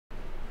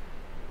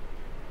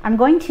I'm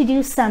going to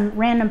do some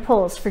random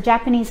pulls for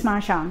Japanese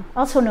Mahjong,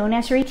 also known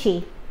as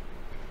Riichi.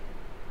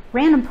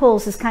 Random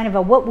pulls is kind of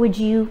a what would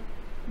you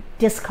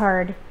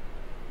discard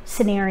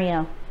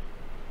scenario.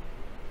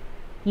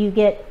 You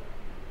get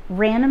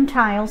random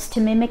tiles to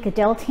mimic a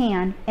dealt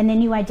hand, and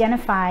then you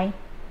identify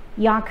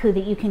Yaku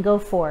that you can go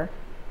for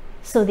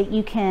so that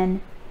you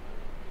can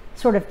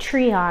sort of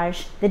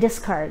triage the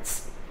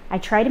discards. I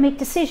try to make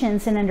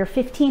decisions in under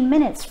 15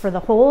 minutes for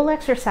the whole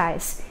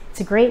exercise. It's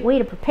a great way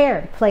to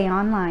prepare to play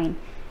online.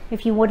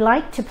 If you would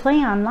like to play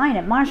online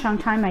at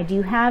Mahjong time, I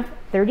do have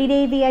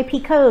 30-day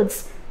VIP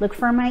codes. Look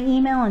for my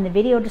email in the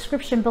video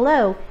description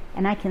below,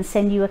 and I can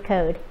send you a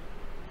code.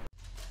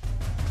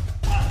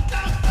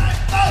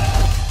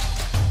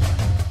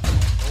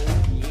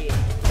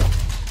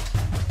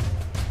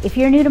 If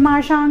you're new to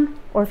Mahjong,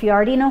 or if you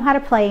already know how to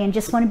play and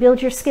just want to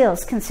build your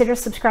skills, consider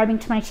subscribing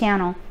to my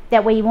channel.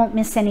 That way you won't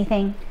miss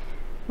anything.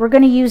 We're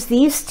going to use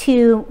these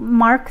to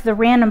mark the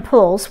random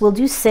pulls. We'll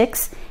do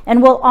 6,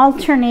 and we'll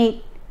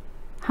alternate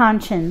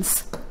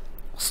hanchins,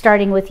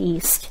 starting with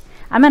east.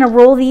 I'm going to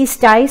roll these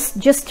dice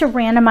just to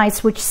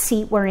randomize which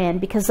seat we're in,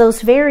 because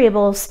those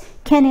variables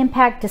can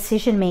impact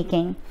decision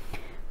making.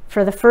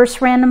 For the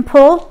first random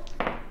pull,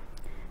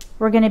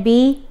 we're going to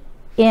be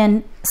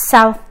in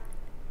south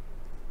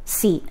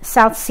seat.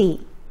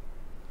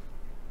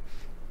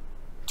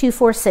 2,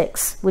 4,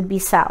 6 would be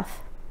south.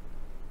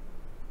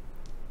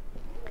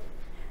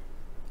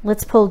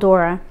 Let's pull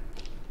Dora.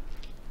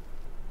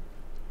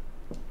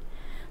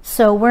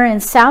 So we're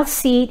in south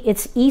seat,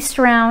 it's east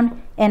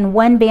round, and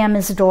 1 bam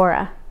is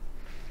Dora.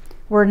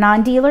 We're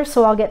non-dealer,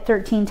 so I'll get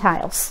 13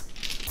 tiles.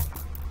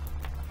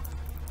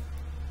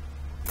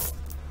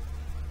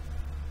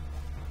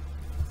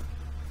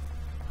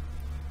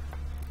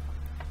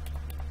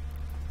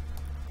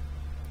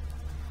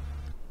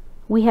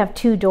 We have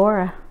 2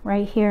 Dora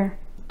right here,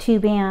 2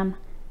 bam,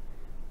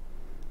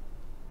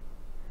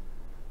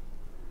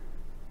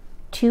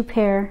 2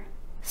 pair,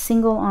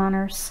 single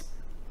honors.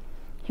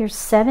 Here's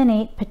 7,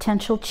 8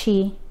 potential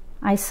chi,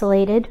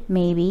 isolated,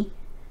 maybe,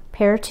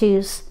 pair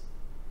 2s,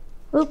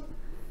 oop,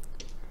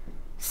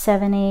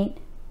 7, 8,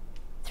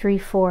 3,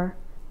 4,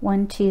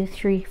 1, 2,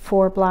 3,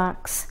 4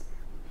 blocks.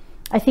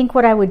 I think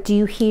what I would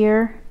do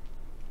here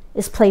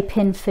is play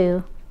pin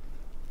fu.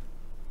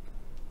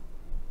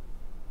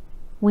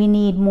 We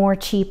need more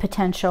chi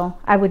potential.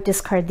 I would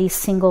discard these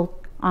single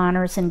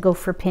honors and go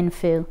for pin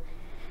fu,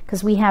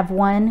 because we have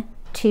 1,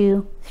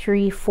 2,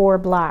 3, 4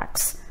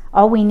 blocks.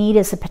 All we need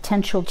is a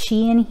potential chi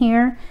in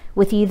here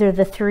with either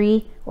the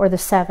 3 or the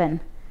 7.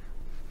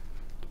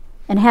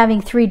 And having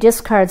 3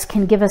 discards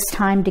can give us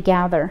time to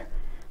gather.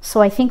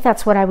 So I think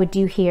that's what I would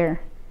do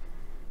here.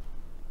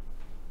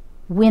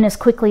 Win as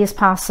quickly as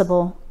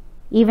possible,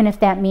 even if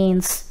that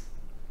means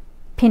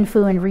pin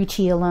fu and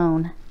Riichi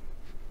alone.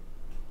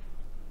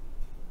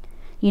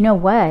 You know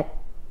what?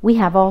 We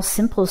have all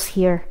simples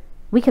here.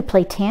 We could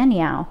play Tan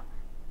Yao.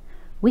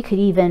 We could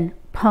even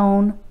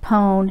pone,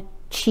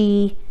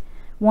 chi,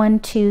 1,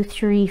 2,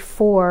 3,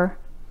 4.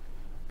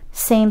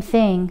 Same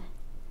thing.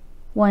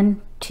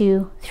 1,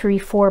 2, 3,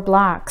 4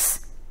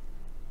 blocks.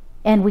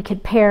 And we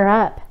could pair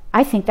up.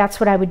 I think that's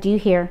what I would do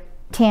here.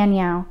 Tan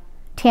Yao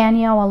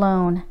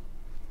alone,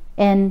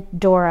 and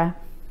Dora.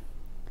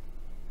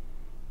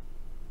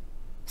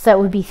 So that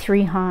would be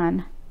 3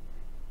 Han.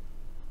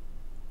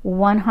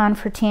 1 Han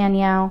for Tan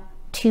Yao,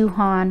 2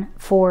 Han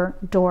for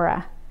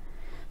Dora.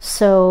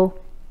 So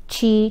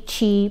chi,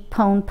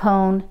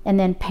 pone, and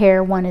then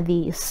pair one of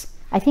these.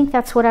 I think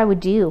that's what I would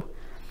do.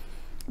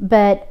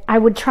 But I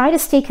would try to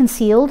stay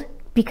concealed,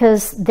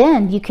 because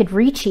then you could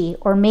Riichi,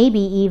 or maybe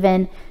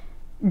even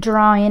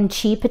draw in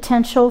chi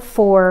potential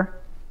for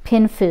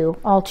pin fu,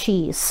 all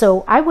chis.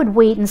 So I would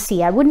wait and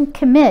see. I wouldn't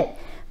commit,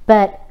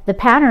 but the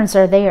patterns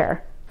are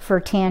there for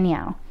Tan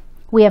Yao.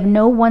 We have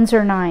no 1s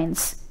or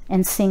 9s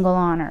and single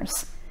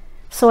honors.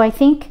 So I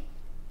think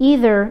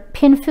either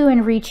pin fu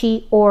and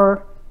Riichi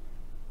or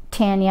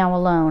Tan Yao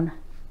alone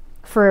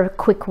for a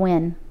quick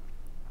win.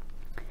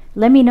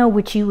 Let me know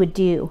what you would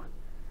do.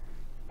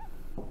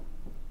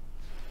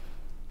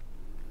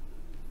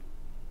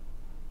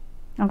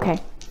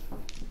 Okay.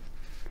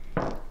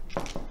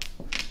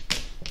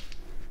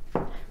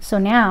 So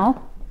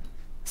now,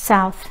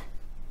 south,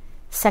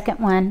 second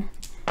one.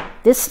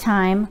 This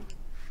time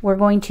we're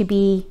going to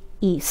be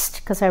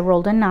east, because I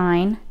rolled a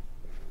 9.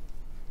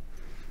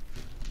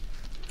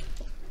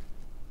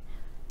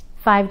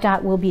 5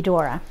 dot will be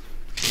Dora.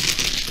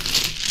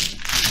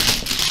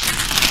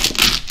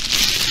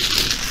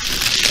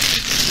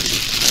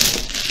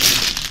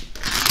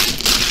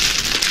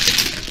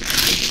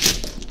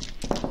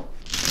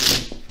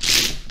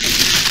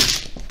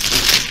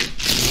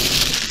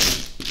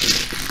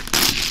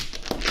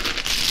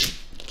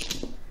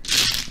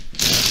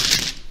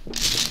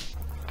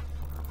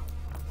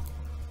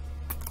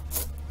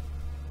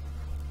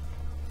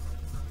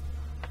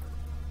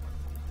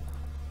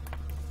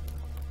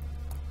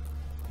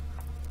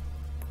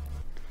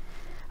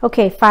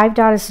 Okay, 5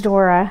 dot is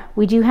Dora.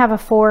 We do have a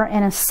 4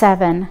 and a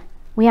 7.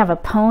 We have a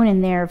pone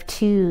in there of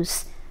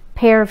 2s.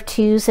 pair of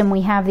twos and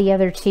we have the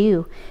other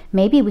two.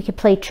 Maybe we could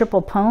play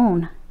triple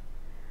pone.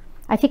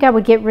 I think I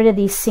would get rid of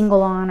these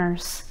single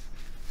honors.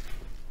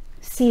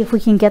 See if we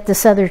can get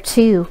this other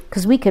two,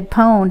 because we could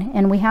pone,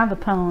 and we have a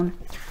pone.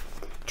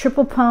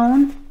 Triple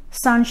pone,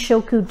 san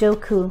shoku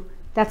doku.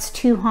 That's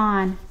 2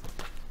 han.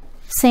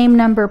 Same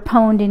number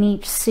pwned in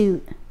each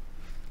suit.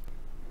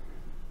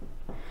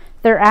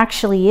 There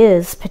actually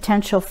is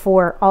potential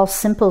for all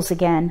simples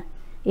again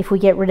if we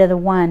get rid of the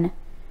 1.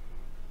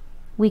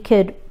 We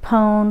could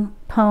pone,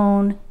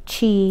 pone,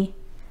 chi,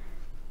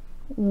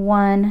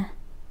 1,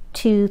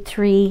 2,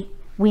 3.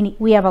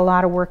 We have a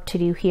lot of work to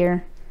do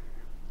here.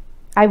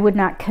 I would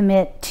not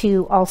commit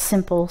to all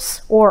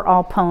simples or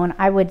all pone.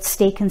 I would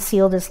stay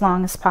concealed as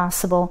long as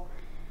possible.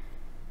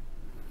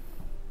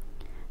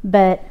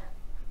 But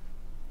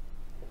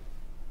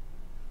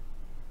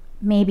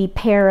maybe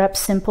pair up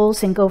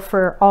simples and go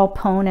for all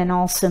pone and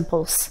all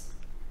simples.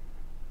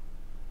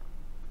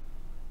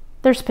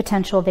 There's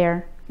potential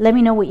there. Let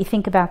me know what you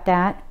think about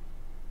that.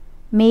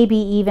 Maybe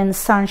even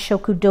san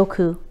shoku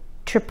doku,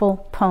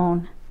 triple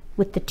pone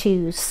with the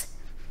 2s.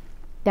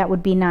 That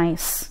would be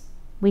nice.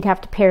 We'd have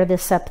to pair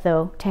this up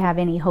though to have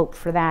any hope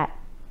for that.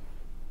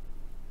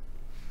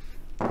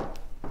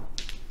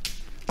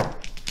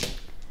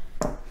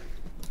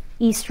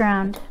 East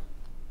round,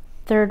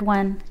 3rd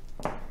one.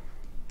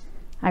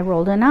 I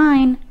rolled a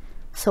 9,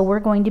 so we're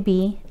going to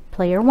be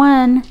player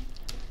 1.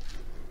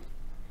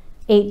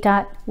 8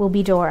 dot will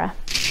be Dora.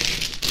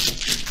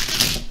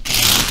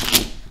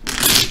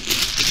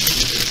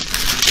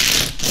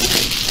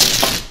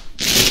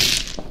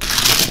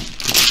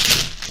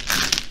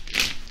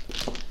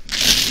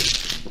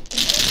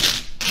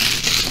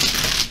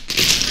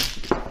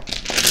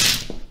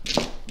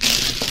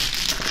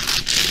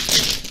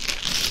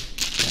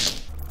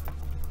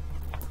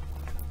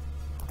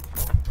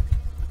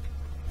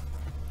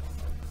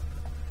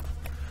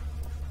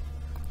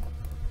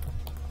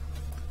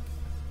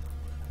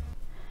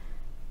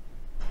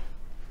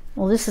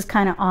 Well, this is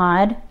kind of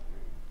odd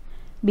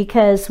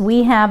because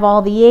we have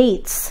all the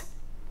 8s.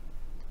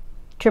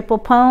 Triple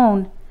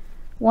pone.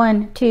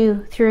 1,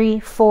 2, 3,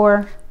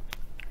 4,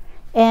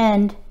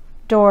 and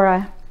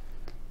Dora.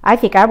 I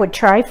think I would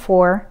try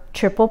for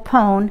triple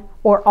pone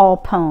or all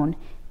pone.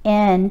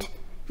 And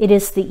it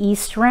is the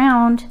East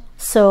round,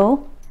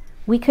 so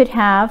we could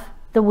have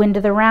the wind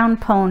of the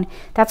round pone.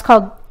 That's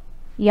called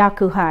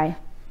Yaku high.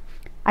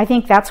 I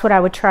think that's what I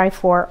would try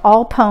for.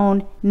 All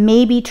pone,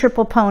 maybe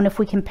triple pone if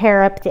we can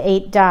pair up the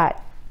 8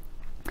 dot.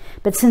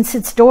 But since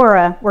it's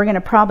Dora, we're going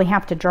to probably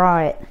have to draw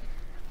it.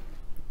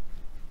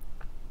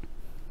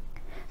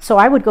 So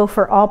I would go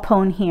for all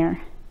pone here.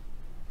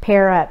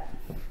 Pair up.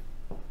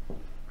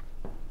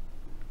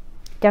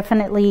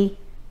 Definitely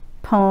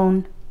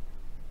pone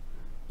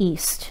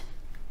East.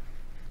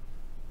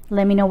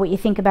 Let me know what you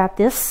think about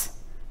this.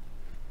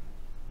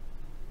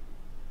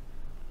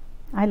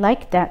 I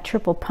like that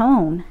triple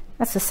pone.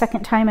 That's the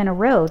 2nd time in a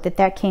row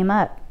that came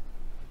up.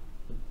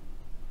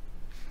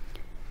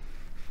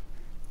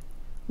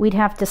 We'd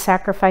have to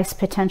sacrifice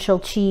potential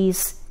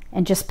cheese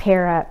and just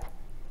pair up.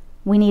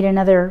 We need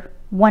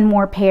one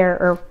more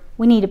pair, or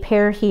we need a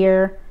pair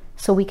here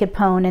so we could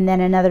pone, and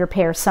then another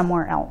pair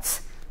somewhere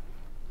else.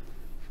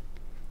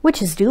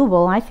 Which is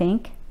doable, I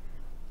think.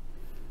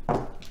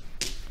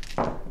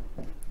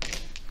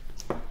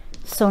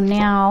 So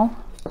now,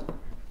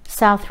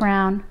 South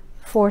round,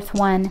 4th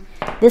one.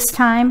 This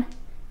time,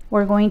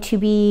 we're going to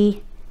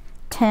be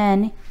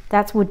 10.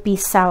 That would be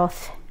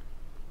South.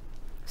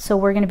 So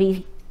we're going to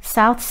be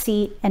South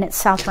seat, and it's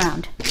South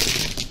round.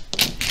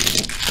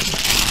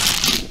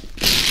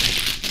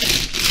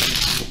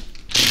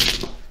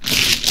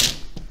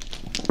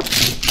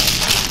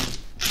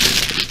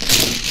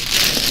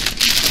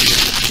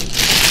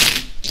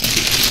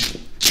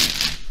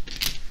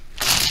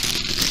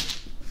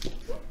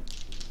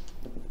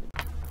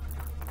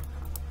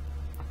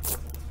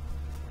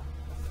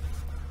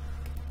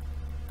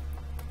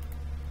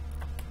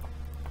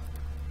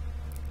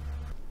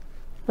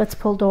 Let's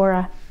pull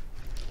Dora.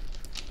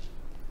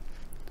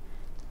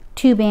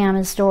 2 bam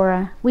is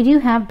Dora. We do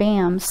have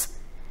bams.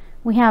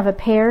 We have a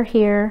pair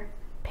here,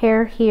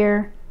 pair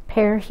here,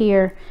 pair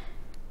here,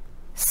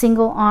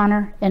 single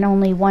honor, and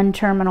only 1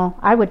 terminal.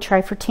 I would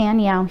try for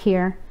Tan Yao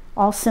here.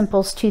 All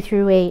simples 2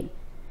 through 8.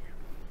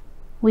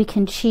 We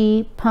can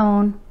chi,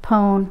 pone,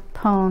 pone,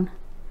 pone.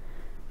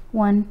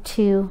 1,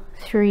 2,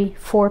 3,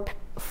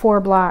 4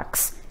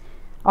 blocks.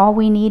 All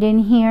we need in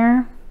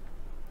here,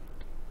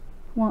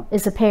 well,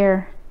 is a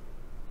pair.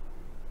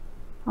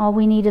 All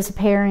we need is a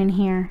pair in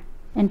here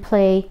and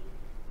play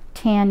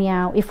Tan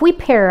Yao. If we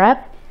pair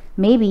up,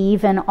 maybe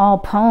even all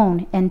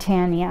pone and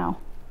Tan Yao.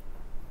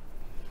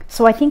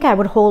 So I think I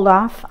would hold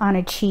off on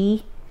a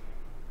chi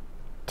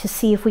to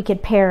see if we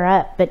could pair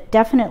up, but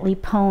definitely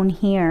pone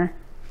here.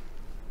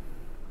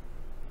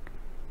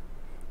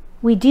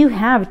 We do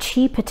have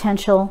chi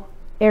potential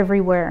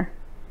everywhere.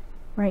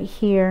 Right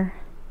here,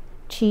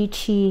 chi,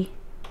 chi.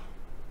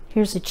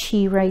 Here's a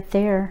chi right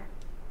there.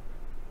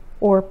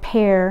 Or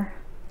pair,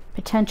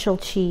 potential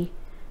chi.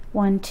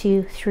 1,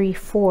 2, 3,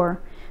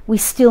 4. We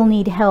still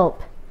need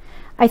help.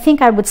 I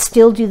think I would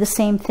still do the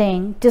same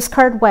thing.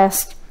 Discard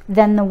west,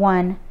 then the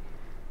 1.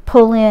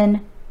 Pull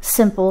in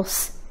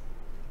simples.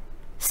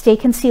 Stay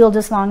concealed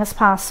as long as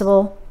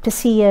possible to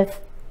see if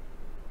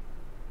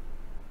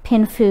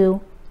pin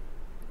fu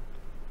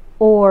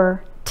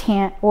or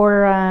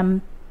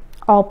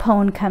all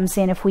pone comes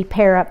in if we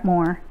pair up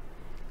more.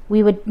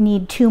 We would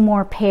need 2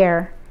 more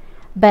pair.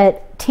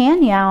 But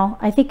tan yao,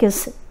 I think,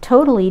 is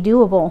totally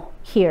doable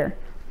here.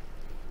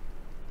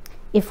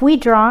 If we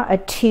draw a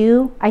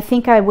 2, I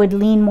think I would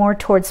lean more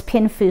towards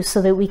pin fu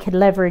so that we could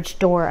leverage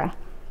Dora.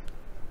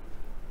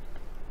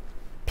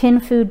 Pin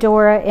fu,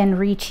 Dora, and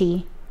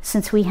Riichi,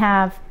 since we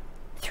have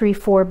 3,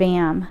 4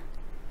 bam.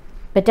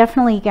 But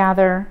definitely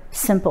gather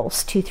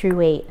simples 2 through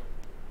 8.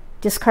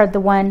 Discard the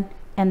 1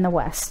 and the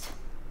west.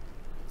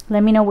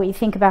 Let me know what you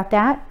think about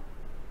that.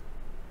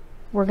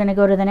 We're going to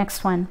go to the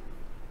next one.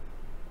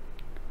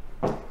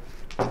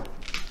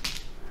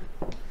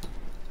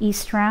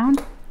 East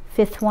round,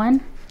 5th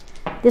one.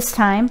 This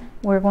time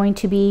we're going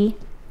to be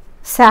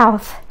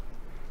south.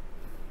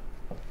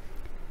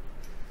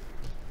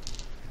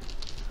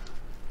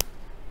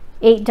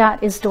 Eight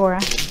dot is Dora.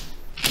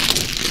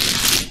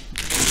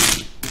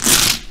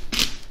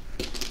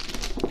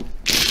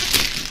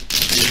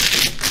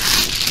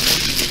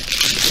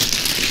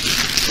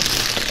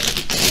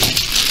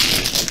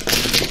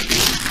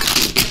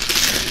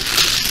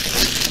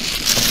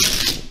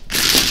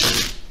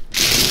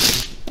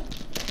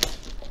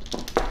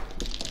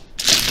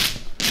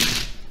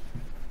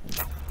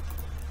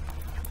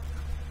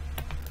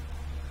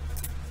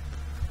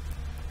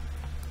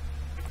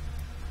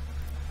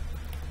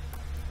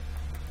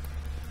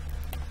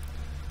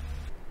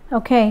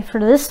 Okay, for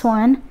this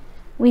one,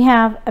 we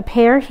have a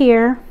pair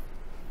here,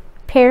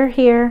 pair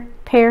here,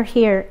 pair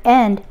here,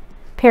 and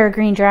pair of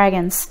green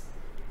dragons.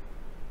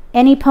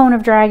 Any pone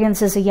of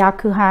dragons is a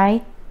Yaku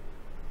high.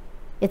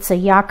 It's a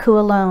Yaku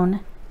alone,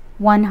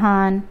 1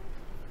 han.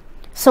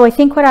 So I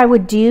think what I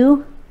would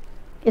do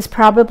is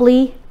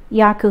probably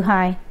Yaku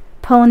high.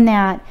 Pone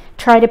that.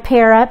 Try to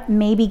pair up,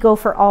 maybe go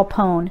for all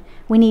pone.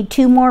 We need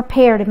 2 more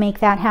pair to make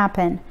that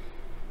happen.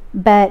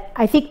 But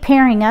I think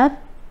pairing up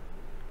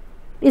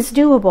is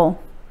doable.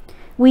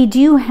 We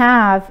do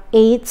have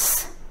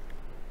 8s,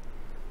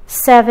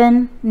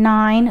 7,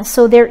 9,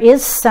 so there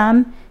is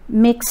some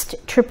mixed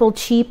triple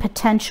chi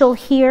potential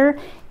here,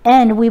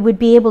 and we would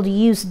be able to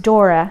use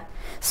Dora.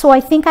 So I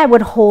think I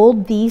would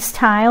hold these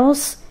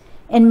tiles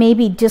and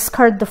maybe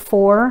discard the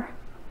 4,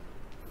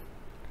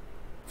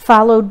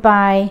 followed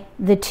by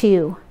the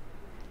 2.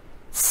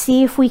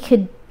 See if we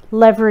could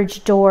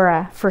leverage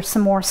Dora for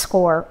some more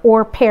score,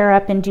 or pair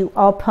up and do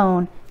all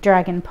pone,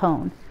 dragon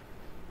pone.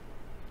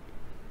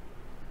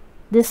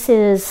 This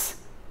is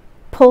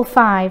pull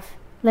 5.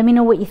 Let me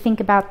know what you think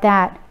about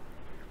that.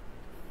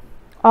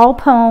 All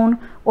pone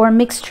or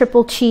mixed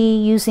triple chi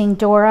using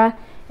Dora,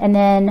 and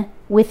then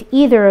with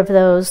either of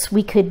those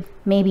we could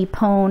maybe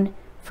pone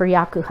for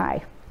Yaku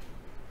high.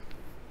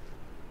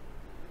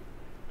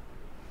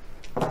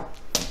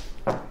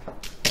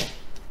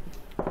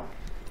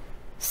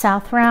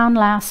 South round,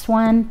 last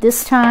one.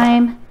 This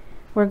time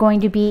we're going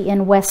to be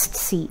in west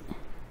seat.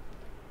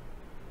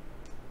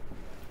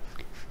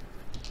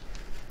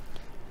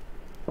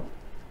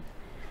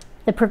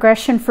 The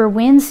progression for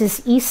winds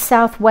is east,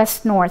 south,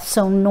 west, north.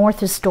 So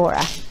north is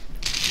Dora.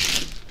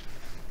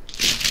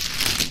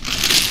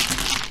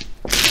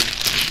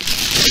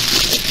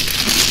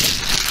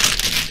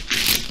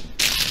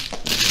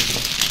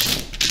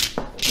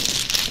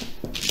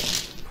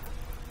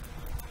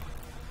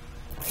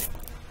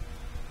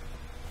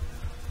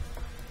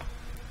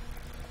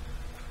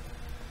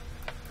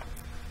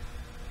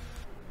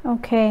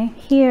 Okay,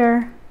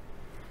 here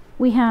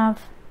we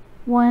have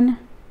 1,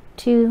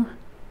 2,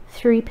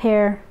 3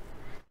 pair.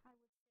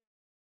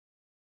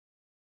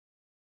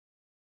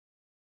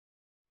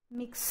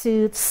 Mixed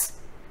suits,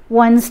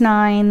 1s,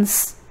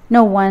 9s,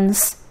 no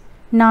 1s,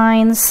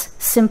 9s,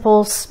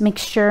 simples,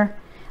 mixture.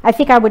 I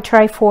think I would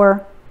try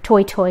for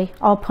toy,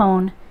 all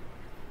pone.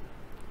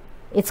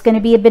 It's going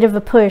to be a bit of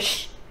a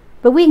push,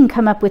 but we can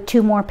come up with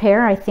 2 more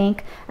pair, I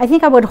think. I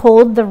think I would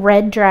hold the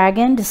red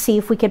dragon to see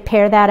if we could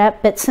pair that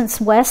up, but since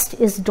west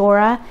is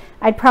Dora,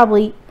 I'd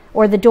probably,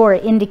 or the Dora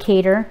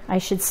indicator, I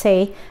should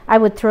say, I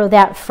would throw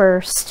that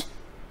first.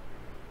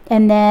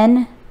 And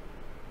then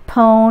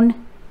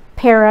pone,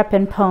 pair up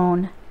and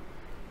pone.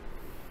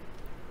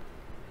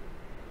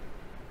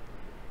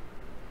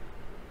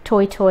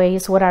 Toy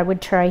is what I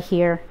would try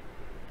here.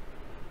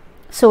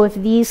 So if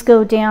these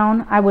go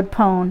down, I would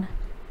pone.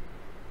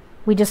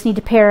 We just need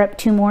to pair up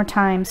 2 more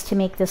times to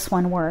make this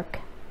one work.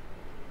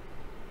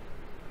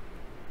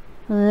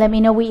 Let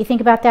me know what you think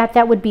about that.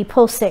 That would be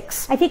pull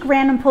 6. I think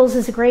random pulls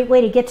is a great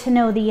way to get to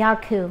know the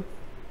Yaku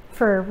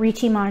for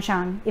Riichi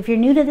Mahjong. If you're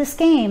new to this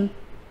game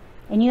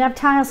and you have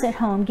tiles at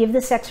home, give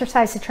this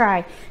exercise a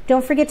try.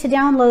 Don't forget to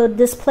download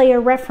this player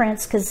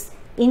reference, because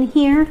in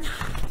here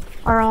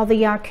are all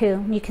the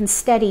Yaku. You can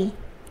study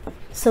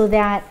so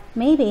that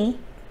maybe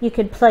you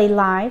could play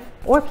live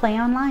or play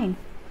online.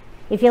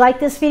 If you like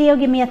this video,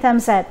 give me a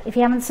thumbs up. If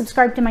you haven't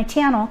subscribed to my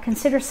channel,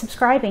 consider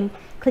subscribing.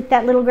 Click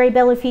that little gray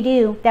bell if you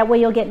do. That way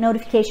you'll get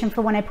notification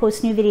for when I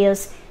post new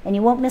videos, and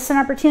you won't miss an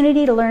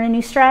opportunity to learn a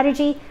new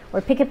strategy or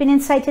pick up an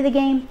insight to the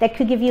game that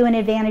could give you an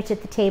advantage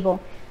at the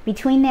table.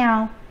 Between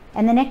now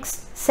and the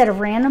next set of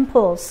random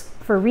pulls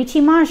for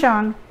Riichi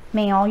Mahjong,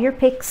 may all your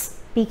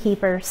picks be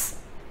keepers.